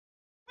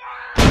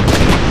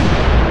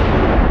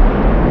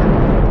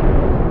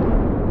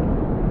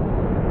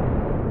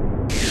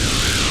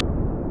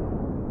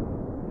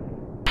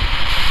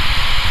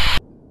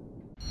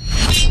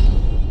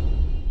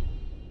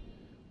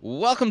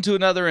Welcome to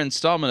another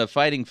installment of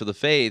Fighting for the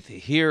Faith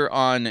here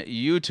on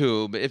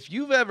YouTube. If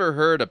you've ever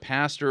heard a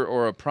pastor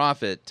or a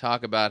prophet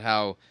talk about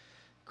how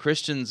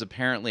Christians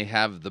apparently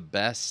have the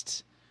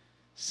best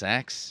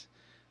sex,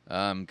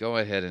 go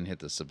ahead and hit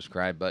the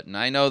subscribe button.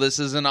 I know this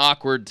is an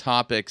awkward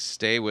topic.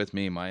 Stay with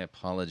me. My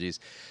apologies.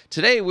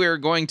 Today we're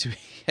going to be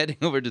heading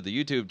over to the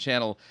YouTube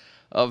channel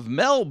of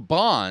Mel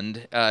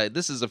Bond.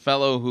 This is a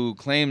fellow who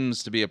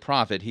claims to be a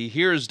prophet. He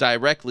hears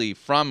directly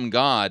from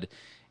God,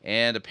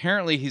 and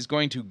apparently he's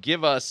going to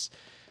give us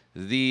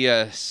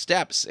the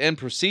steps and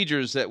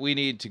procedures that we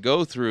need to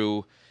go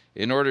through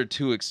in order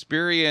to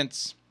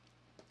experience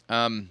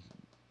divine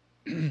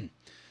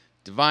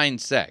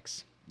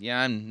sex.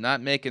 Yeah, I'm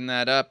not making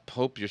that up.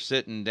 Hope you're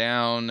sitting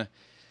down.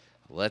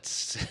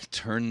 Let's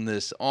turn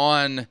this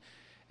on,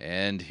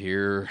 and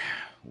here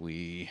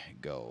we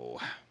go.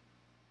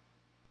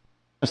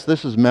 Yes,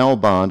 this is Mel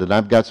Bond, and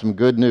I've got some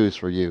good news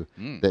for you,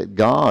 that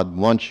God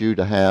wants you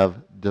to have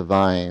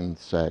divine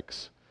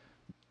sex.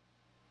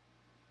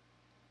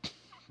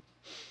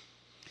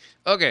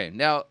 Okay,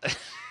 now,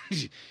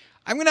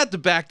 I'm going to have to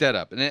back that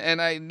up,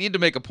 and I need to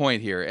make a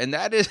point here, and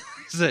that is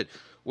that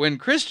when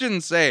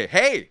Christians say,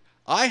 hey,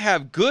 I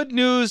have good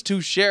news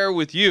to share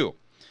with you,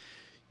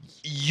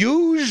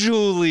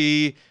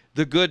 usually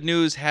the good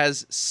news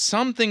has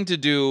something to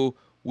do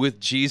with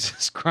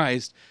Jesus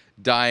Christ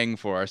dying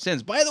for our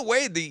sins. By the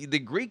way, the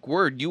Greek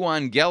word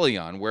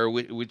euangelion,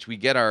 which we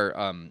get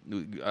our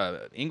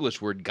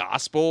English word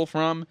gospel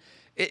from,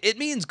 it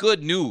means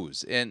good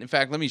news. And in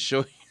fact, let me show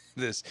you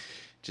this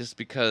just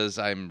because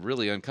I'm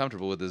really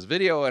uncomfortable with this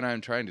video and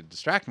I'm trying to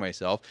distract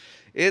myself.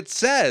 It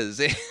says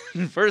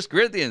in 1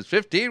 Corinthians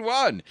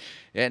 15:1,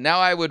 and now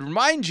I would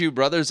remind you,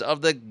 brothers,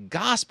 of the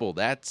gospel.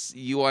 That's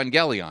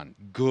euangelion,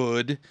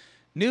 good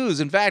news.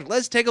 In fact,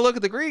 let's take a look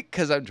at the Greek,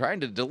 because I'm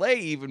trying to delay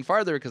even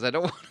farther because I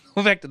don't want to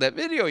go back to that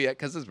video yet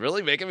because it's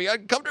really making me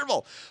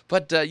uncomfortable.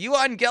 But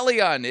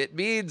euangelion, it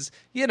means,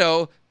 you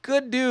know,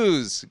 good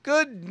news.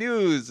 Good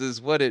news is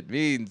what it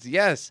means,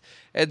 yes.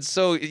 And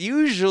so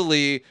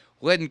usually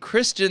when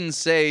Christians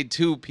say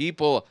to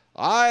people,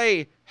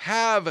 I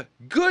have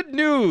good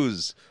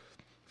news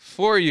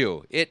for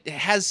you, it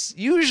has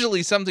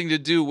usually something to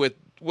do with,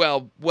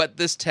 well, what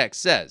this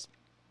text says.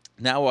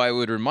 Now I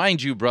would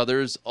remind you,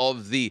 brothers,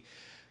 of the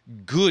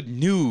good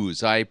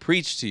news I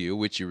preached to you,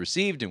 which you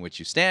received, in which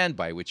you stand,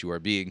 by which you are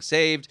being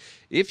saved,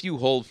 if you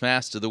hold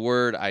fast to the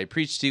word I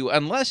preached to you,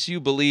 unless you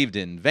believed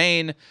in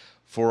vain.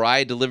 For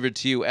I delivered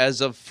to you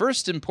as of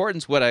first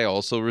importance what I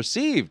also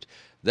received,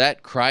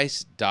 that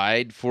Christ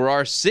died for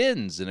our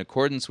sins in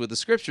accordance with the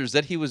Scriptures,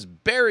 that he was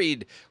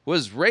buried,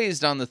 was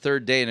raised on the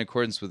third day in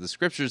accordance with the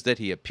Scriptures, that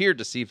he appeared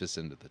to Cephas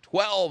and to the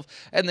 12,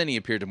 and then he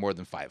appeared to more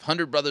than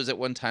 500 brothers at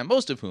one time,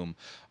 most of whom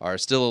are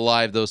still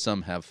alive, though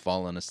some have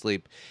fallen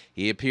asleep.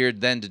 He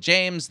appeared then to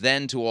James,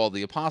 then to all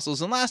the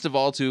apostles, and last of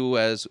all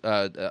as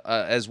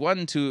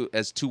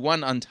to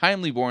one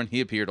untimely born,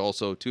 he appeared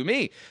also to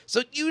me.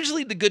 So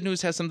usually the good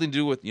news has something to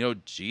do with, you know,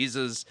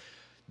 Jesus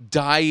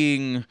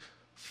dying,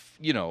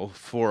 you know,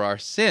 for our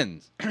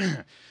sins.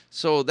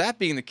 So that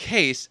being the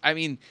case, I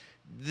mean,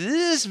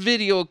 this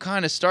video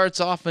kind of starts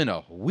off in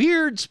a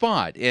weird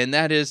spot, and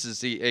that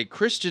is a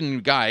Christian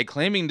guy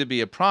claiming to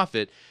be a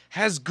prophet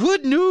has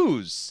good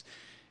news.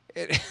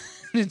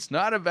 It's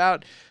not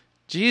about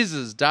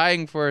Jesus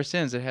dying for our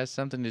sins. It has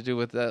something to do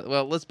with that.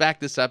 Well, let's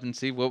back this up and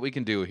see what we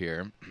can do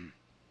here.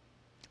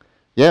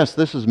 Yes,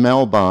 this is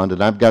Mel Bond,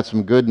 and I've got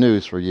some good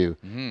news for you,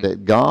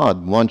 that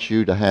God wants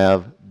you to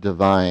have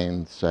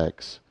divine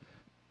sex.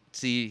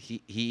 See,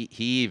 he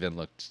even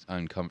looked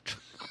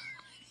uncomfortable.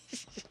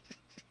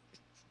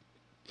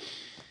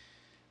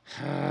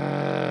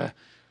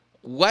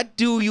 What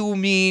do you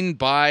mean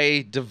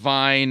by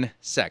divine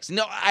sex?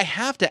 No, I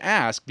have to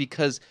ask,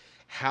 because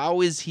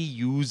how is he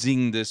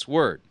using this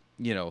word?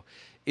 You know,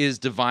 is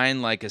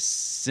divine like a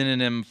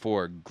synonym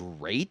for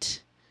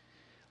great?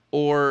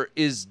 Or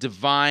is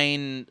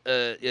divine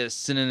a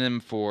synonym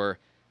for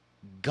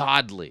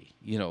godly?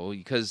 You know,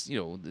 because, you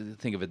know,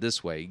 think of it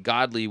this way.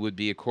 Godly would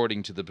be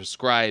according to the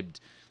prescribed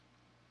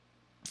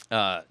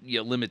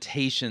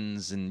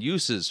limitations and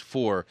uses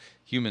for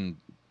human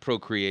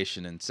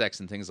procreation and sex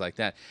and things like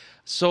that.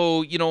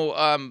 So, you know,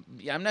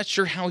 I'm not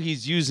sure how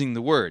he's using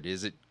the word.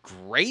 Is it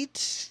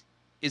great?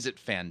 Is it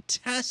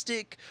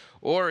fantastic?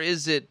 Or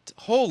is it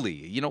holy?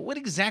 You know, what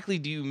exactly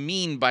do you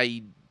mean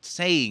by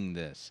saying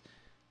this?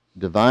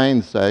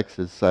 Divine sex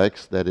is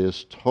sex that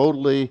is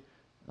totally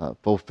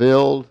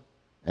fulfilled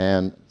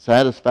and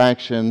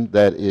satisfaction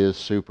that is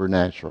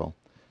supernatural.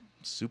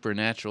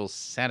 Supernatural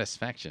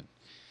satisfaction.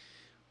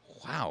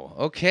 Wow.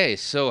 Okay,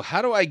 so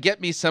how do I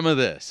get me some of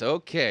this?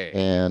 Okay.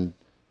 And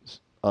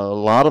a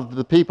lot of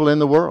the people in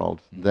the world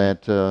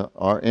that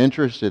are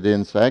interested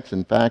in sex,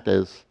 in fact,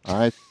 as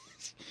I...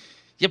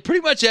 Yeah,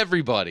 pretty much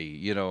everybody,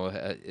 you know,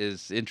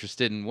 is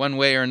interested in one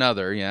way or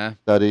another, yeah.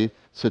 Study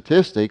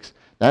statistics.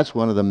 That's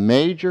one of the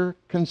major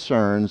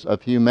concerns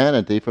of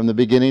humanity from the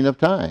beginning of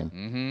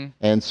time.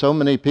 And so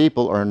many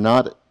people are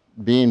not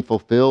being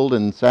fulfilled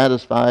and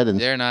satisfied. And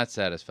they're not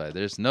satisfied.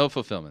 There's no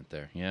fulfillment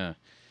there, yeah.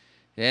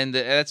 And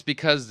that's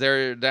because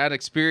they're not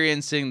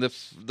experiencing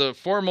the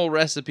formal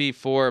recipe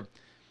for,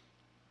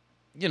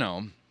 you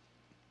know,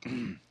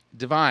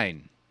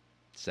 divine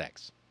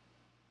sex.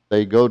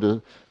 They go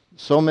to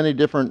so many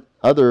different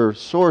other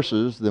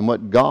sources than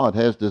what God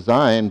has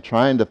designed,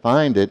 trying to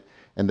find it,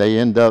 and they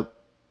end up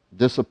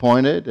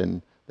disappointed,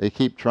 and they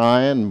keep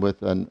trying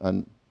with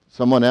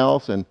someone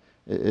else, and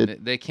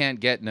it They can't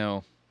get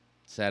no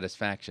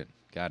satisfaction.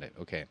 Got it.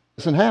 Okay.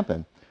 doesn't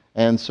happen.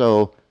 And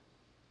so,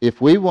 if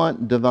we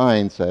want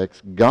divine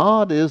sex,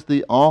 God is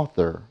the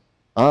author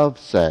of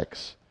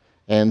sex.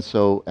 And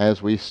so,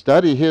 as we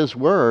study His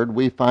Word,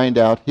 we find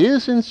out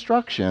His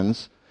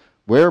instructions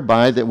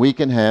whereby that we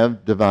can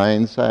have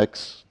divine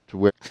sex to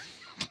where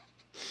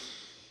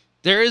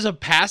There is a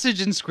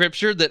passage in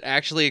Scripture that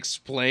actually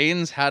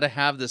explains how to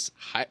have this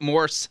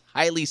more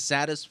highly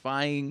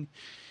satisfying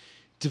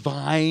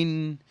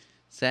divine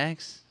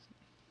sex.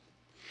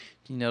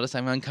 Do you notice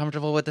I'm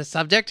uncomfortable with the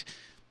subject?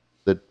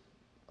 that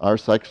our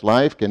sex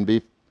life can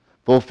be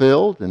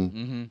fulfilled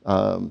and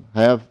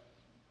have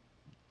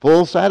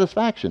full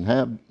satisfaction,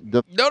 have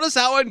Notice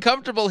how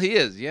uncomfortable he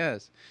is.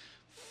 Yes.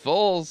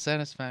 Full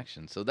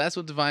satisfaction. So that's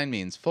what divine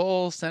means.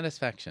 Full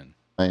satisfaction.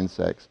 divine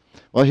sex.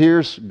 Well,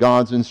 here's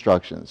God's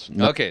instructions.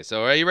 Okay,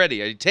 so are you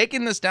ready? Are you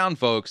taking this down,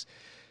 folks?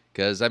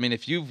 Because, I mean,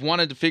 if you've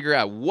wanted to figure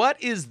out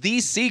what is the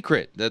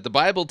secret that the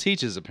Bible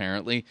teaches,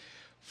 apparently,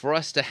 for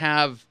us to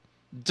have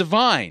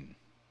divine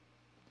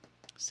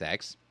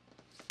sex,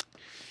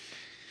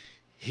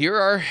 here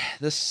are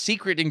the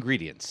secret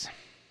ingredients.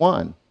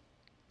 One,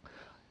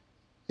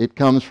 it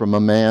comes from a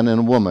man and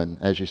a woman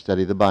as you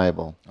study the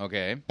Bible.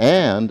 Okay.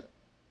 And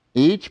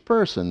each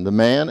person, the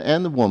man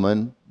and the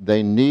woman,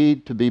 they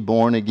need to be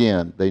born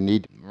again. They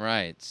need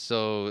Right.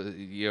 So,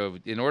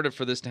 in order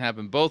for this to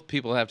happen, both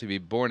people have to be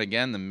born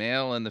again. The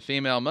male and the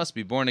female must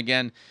be born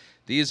again.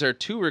 These are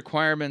two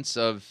requirements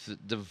of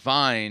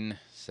divine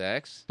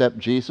sex. to accept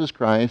Jesus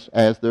Christ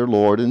as their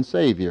Lord and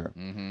Savior.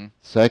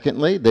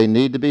 Secondly, they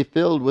need to be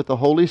filled with the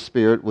Holy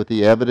Spirit with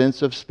the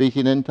evidence of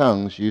speaking in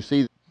tongues. You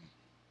see,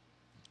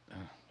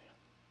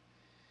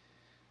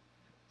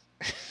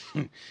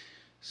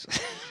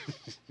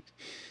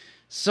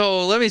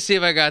 So let me see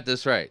if I got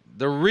this right.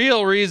 The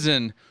real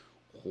reason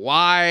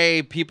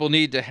why people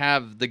need to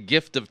have the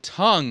gift of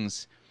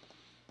tongues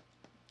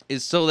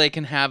is so they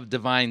can have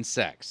divine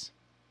sex.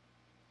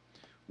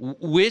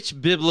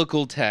 Which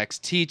biblical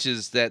text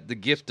teaches that the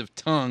gift of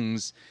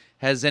tongues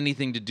has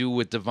anything to do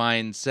with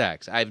divine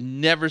sex? I've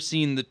never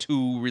seen the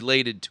two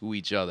related to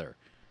each other.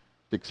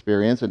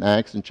 experience in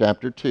Acts in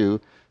chapter 2,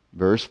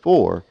 verse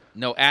 4.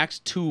 No, Acts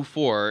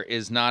 2:4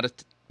 is not a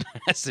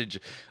passage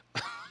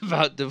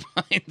about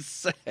divine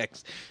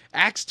sex.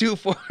 Acts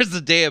 2:4 is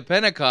the day of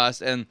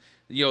Pentecost and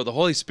the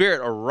Holy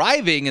Spirit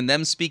arriving and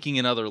them speaking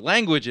in other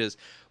languages.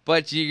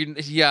 But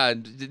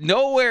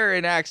nowhere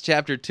in Acts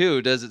chapter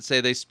 2 does it say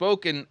they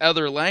spoke in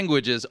other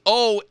languages,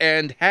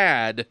 and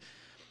had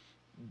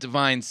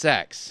divine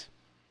sex.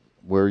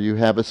 Where you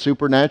have a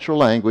supernatural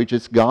language,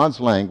 it's God's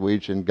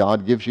language, and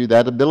God gives you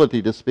that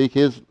ability to speak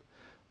His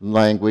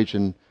language.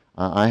 And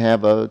I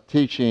have a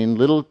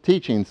little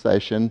teaching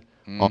session.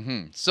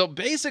 So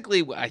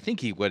basically, I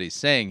think what he's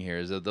saying here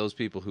is that those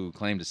people who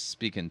claim to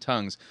speak in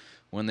tongues,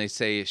 when they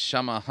say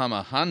Shama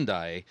Hama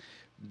Handai,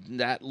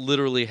 that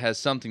literally has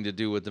something to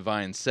do with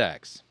divine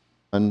sex.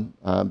 On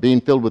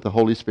being filled with the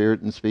Holy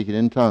Spirit and speaking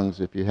in tongues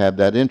if you have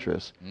that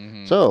interest.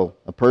 So,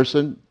 a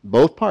person,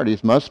 both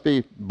parties must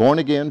be born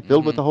again,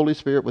 filled with the Holy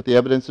Spirit with the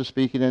evidence of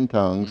speaking in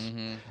tongues,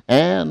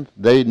 and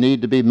they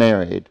need to be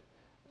married.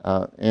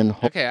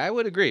 Okay, I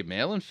would agree.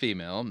 Male and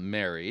female,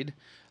 married,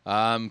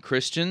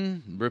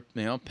 Christian,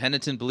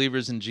 penitent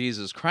believers in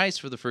Jesus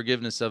Christ for the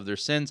forgiveness of their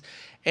sins,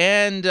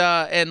 and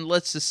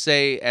let's just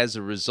say, as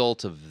a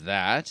result of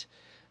that,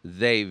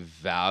 they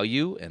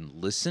value and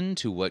listen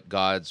to what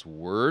God's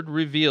Word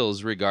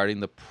reveals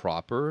regarding the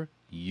proper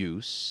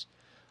use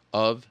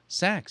of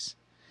sex.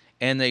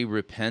 And they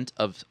repent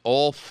of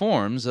all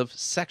forms of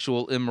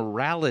sexual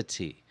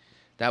immorality.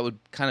 That would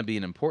kind of be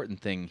an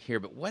important thing here.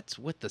 But what's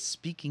with the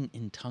speaking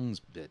in tongues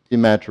bit?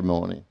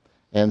 matrimony.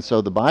 And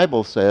so the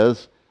Bible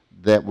says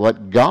that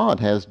what God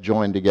has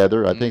joined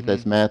together, I think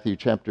that's Matthew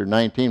chapter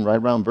 19, right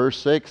around verse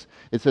 6,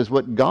 it says,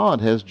 what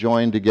God has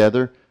joined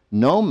together,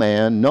 no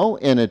man, no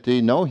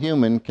entity, no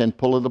human can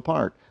pull it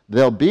apart.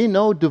 There'll be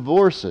no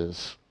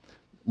divorces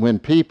when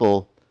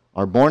people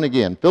are born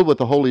again, filled with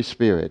the Holy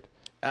Spirit.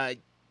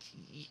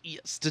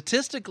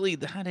 Statistically,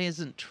 that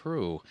isn't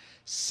true.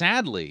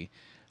 Sadly,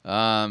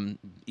 even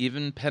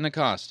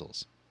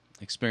Pentecostals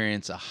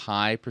experience a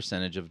high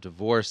percentage of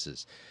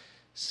divorces.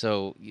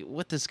 So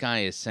what this guy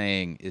is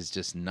saying is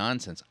just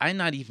nonsense. I'm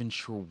not even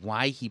sure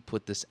why he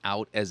put this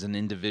out as an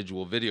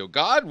individual video.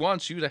 God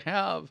wants you to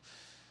have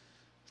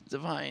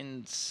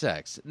divine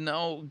sex.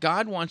 No,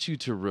 God wants you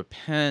to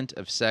repent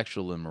of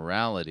sexual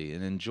immorality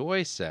and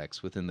enjoy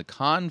sex within the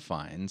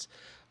confines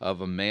of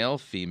a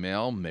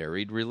male-female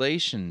married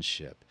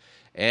relationship,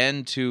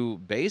 and to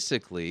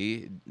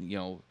basically,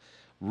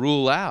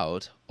 rule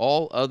out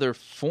all other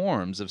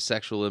forms of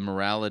sexual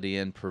immorality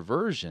and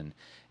perversion.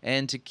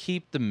 and to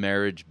keep the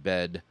marriage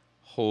bed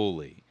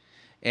holy.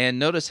 And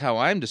notice how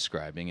I'm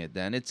describing it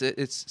then.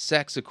 It's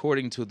sex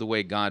according to the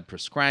way God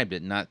prescribed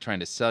it, not trying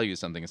to sell you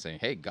something and saying,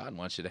 hey, God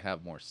wants you to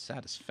have more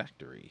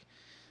satisfactory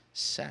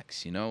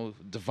sex,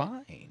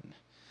 divine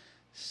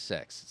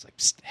sex. It's like,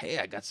 psst, hey,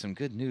 I got some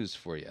good news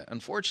for you.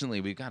 Unfortunately,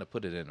 we've got to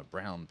put it in a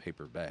brown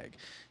paper bag.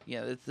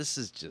 Yeah, this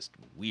is just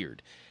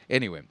weird.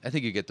 Anyway, I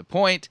think you get the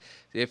point.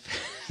 If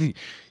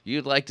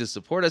you'd like to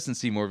support us and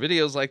see more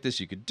videos like this,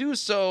 you could do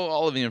so.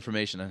 All of the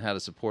information on how to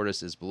support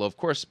us is below. Of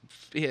course,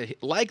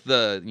 like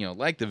the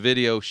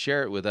video,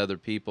 share it with other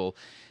people.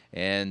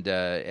 And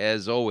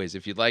as always,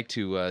 if you'd like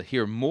to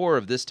hear more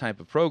of this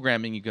type of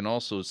programming, you can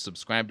also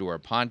subscribe to our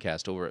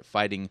podcast over at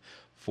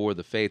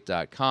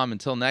fightingforthefaith.com.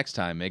 Until next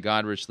time, may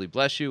God richly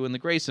bless you in the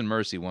grace and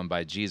mercy won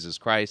by Jesus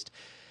Christ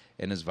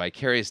and his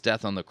vicarious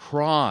death on the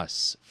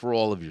cross for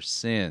all of your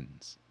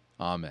sins.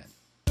 Amen.